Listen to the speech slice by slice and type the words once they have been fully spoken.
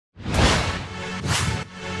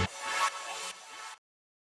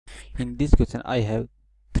In this question, I have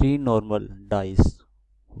three normal dice,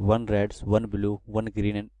 one red, one blue, one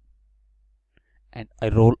green, and I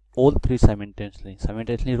roll all three simultaneously.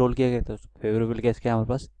 Simultaneously roll किया गया तो favourable case क्या है हमारे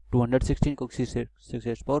पास 216 क्योंकि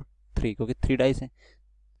 6 power 3 क्योंकि 3 dice हैं.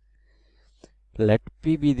 Let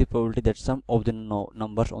P be the probability that sum of the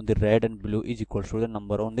numbers on the red and blue is equal to the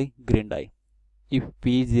number on the green die. If P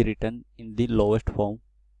is written in the lowest form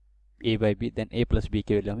A by B, then A plus B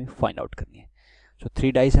की value हमें find out करनी है. सो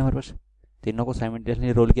 3 dice है हमारे पास, तीनों को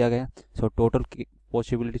simultaneously role किया गया. So total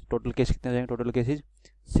possibility, total case कितने हो जाएंगे? टोटल केसेस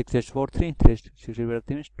 6 4 3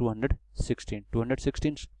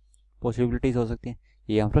 216 पॉसिबिलिटीज हो सकती हैं.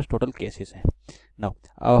 ये हमारे पास टोटल केसेस हैं. नाउ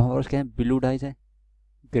अब हमारे पास क्या है? ब्लू डाइस है,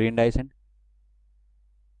 green dice and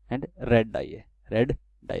red dye है, रेड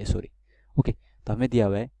डाई सॉरी. ओके, तो हमें दिया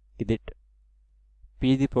हुआ है कि that P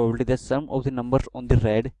is the probability that sum of the numbers on the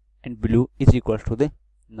red and blue is equal to the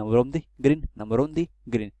number on the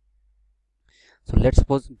green. So let's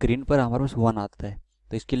suppose green पर हमारे पास 1 आता है,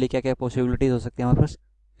 तो इसके लिए क्या क्या पॉसिबिलिटीज हो सकती है हमारे पास?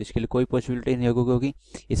 तो इसके लिए कोई पॉसिबिलिटी नहीं होगी क्योंकि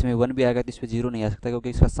इसमें 1 भी आएगा तो इस पर 0 नहीं आ सकता क्योंकि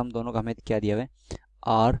इसका सम दोनों का हमें क्या दिया हुआ है?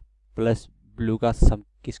 R प्लस ब्लू का सम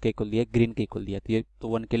किसके इक्वल दिया? ग्रीन के इक्वल दिया. तो ये तो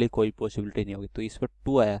 1 के लिए कोई पॉसिबिलिटी नहीं होगी. तो इस पर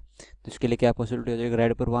 2 आया तो इसके लिए क्या पॉसिबिलिटी हो जाएगी?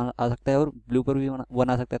 रेड पर 1 आ सकता है और ब्लू पर भी 1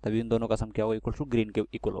 आ सकता है, तभी इन दोनों का सम क्या होगा? इक्वल टू ग्रीन के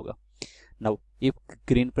इक्वल होगा. नाउ इफ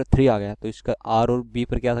ग्रीन पर 3 आ गया तो इसका R और B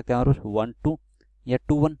पर क्या आ सकता है हमारे पास? 1 2 या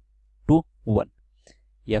 2 1 2 1.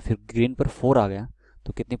 या फिर ग्रीन पर 4 आ गया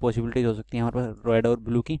तो कितनी पॉसिबिलिटीज हो सकती है हमारे पास रेड और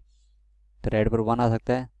ब्लू की? तो रेड पर 1 आ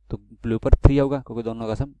सकता है तो ब्लू पर 3 होगा क्योंकि दोनों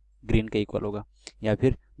का सम ग्रीन के इक्वल होगा. या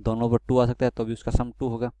फिर दोनों पर 2 आ सकता है तो भी उसका सम 2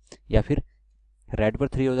 होगा. या फिर रेड पर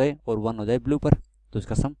 3 हो जाए और 1 हो जाए ब्लू पर तो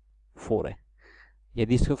उसका सम 4 है.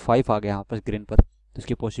 यदि इसका 5 आ गया यहाँ पर ग्रीन पर तो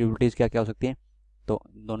इसकी पॉसिबिलिटीज़ क्या क्या हो सकती है? तो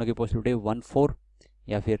दोनों की पॉसिबिलिटी 1 4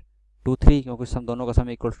 या फिर 2 3 क्योंकि सम दोनों का सम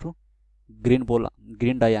इक्वल्स टू ग्रीन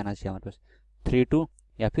डाई आना चाहिए हमारे पास 3 2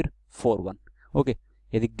 या फिर 4 1. ओके,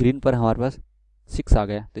 यदि ग्रीन पर हमारे पास 6 आ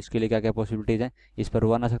गया तो इसके लिए क्या क्या पॉसिबिलिटीज़ हैं? इस पर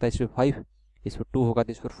 1 आ सकता है, इस पर 5, इस पर 2 होगा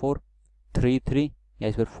तो इस पर 4 3 3 या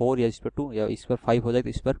इस पर 4 या इस पर 2 या इस पर 5 हो जाए तो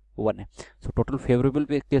इस पर 1 है. सो टोटल फेवरेबल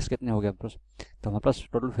पे केस कितने हो गए हमारे पास? तो हमारे पास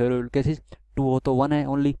टोटल फेवरेबल केसेस 2 हो तो 1 है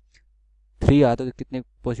ओनली, 3 आया तो कितने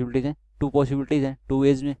पॉसिबिलिटीज़ हैं? 2 पॉसिबिलिटीज़ हैं 2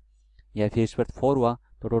 वेज में. या फिर इस पर 4 हुआ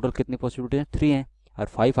तो टोटल कितनी पॉसिबिलिटीज़ हैं? 3 हैं. और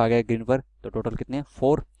 5 आ गया ग्रीन पर तो टोटल कितने हैं?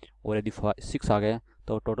 4. और यदि 6 आ गया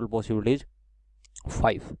तो टोटल पॉसिबिलिटीज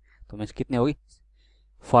 5. तो मीन्स कितने होगी?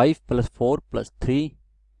 5 plus 4 plus 3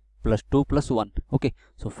 plus 2 plus 1. Okay,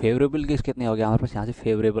 so favourable case कितने हो गया हमारे पास? यहाँ से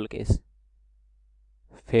फेवरेबल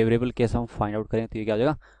केस हम फाइंड आउट करें तो ये क्या हो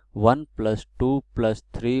जाएगा? 1 प्लस 2 प्लस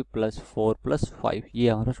 3 प्लस 4 प्लस 5. ये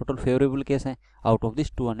हमारे पास टोटल फेवरेबल केस है आउट ऑफ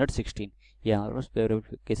दिस 216. ये हमारे पास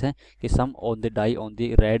फेवरेबल केस है कि सम on the die on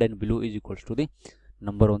the red and blue is equals to the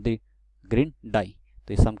number on the green die.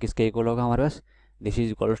 तो ये सम किसके इक्वल होगा हमारे पास? This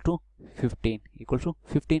is equals to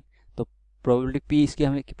 15. तो प्रोबेबिलिटी पी, इसकी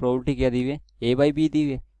हमें प्रोबेबिलिटी क्या दी हुई है? ए बाई बी दी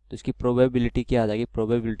हुई है. तो इसकी प्रोबेबिलिटी क्या आ जाएगी?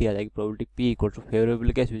 Probability P equal to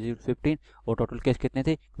favourable case 15. और टोटल केस कितने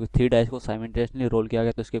थे? क्योंकि 3 डाइस को साइमल्टेनियसली रोल किया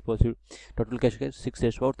गया तो इसके टोटल केस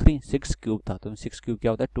 6 क्यूब था. तो 6 क्यूब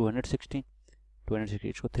क्या होता है? 216.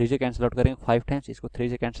 इसको 3 से कैंसिल आउट करेंगे 5 टाइम्स, इसको 3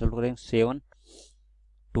 से कैंसिल आउट करेंगे 7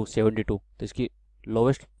 2 72. तो इसकी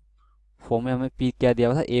लोवेस्ट फॉर्म में हमें पी क्या दिया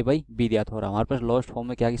हुआ था? ए बाई बी दिया था. और हमारे पास लोएस्ट फॉर्म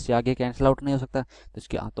में क्या इससे आगे कैंसिल आउट नहीं हो सकता तो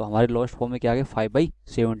इसके तो हमारे लोएस्ट फॉर्म में क्या आ गया?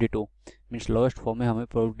 5/72. मीन्स लोएस्ट फॉर्म में हमें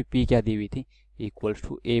प्रोबेबिलिटी पी क्या दी हुई थी? Equals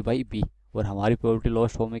to A by B. और हमारी प्रोबेबिलिटी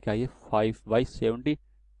लोएस्ट फॉर्म में क्या है? 5/72.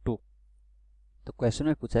 तो क्वेश्चन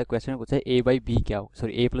में पूछा है ए बाई बी क्या होगा,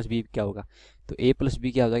 सॉरी ए प्लस बी क्या होगा? तो ए प्लस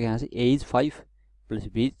बी क्या हो जाएगा यहाँ से? ए is 5 plus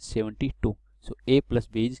B is 72. So A plus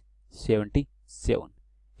B is 77.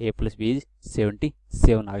 a plus b is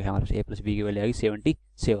 77 आ गया हमारे पास. a plus b की वैल्यू आ गई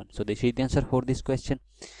 77. So this is the answer for this question.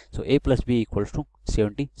 So a plus b equals to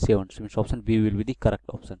 77. So means option B will be the correct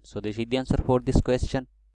option. So this is the answer for this question.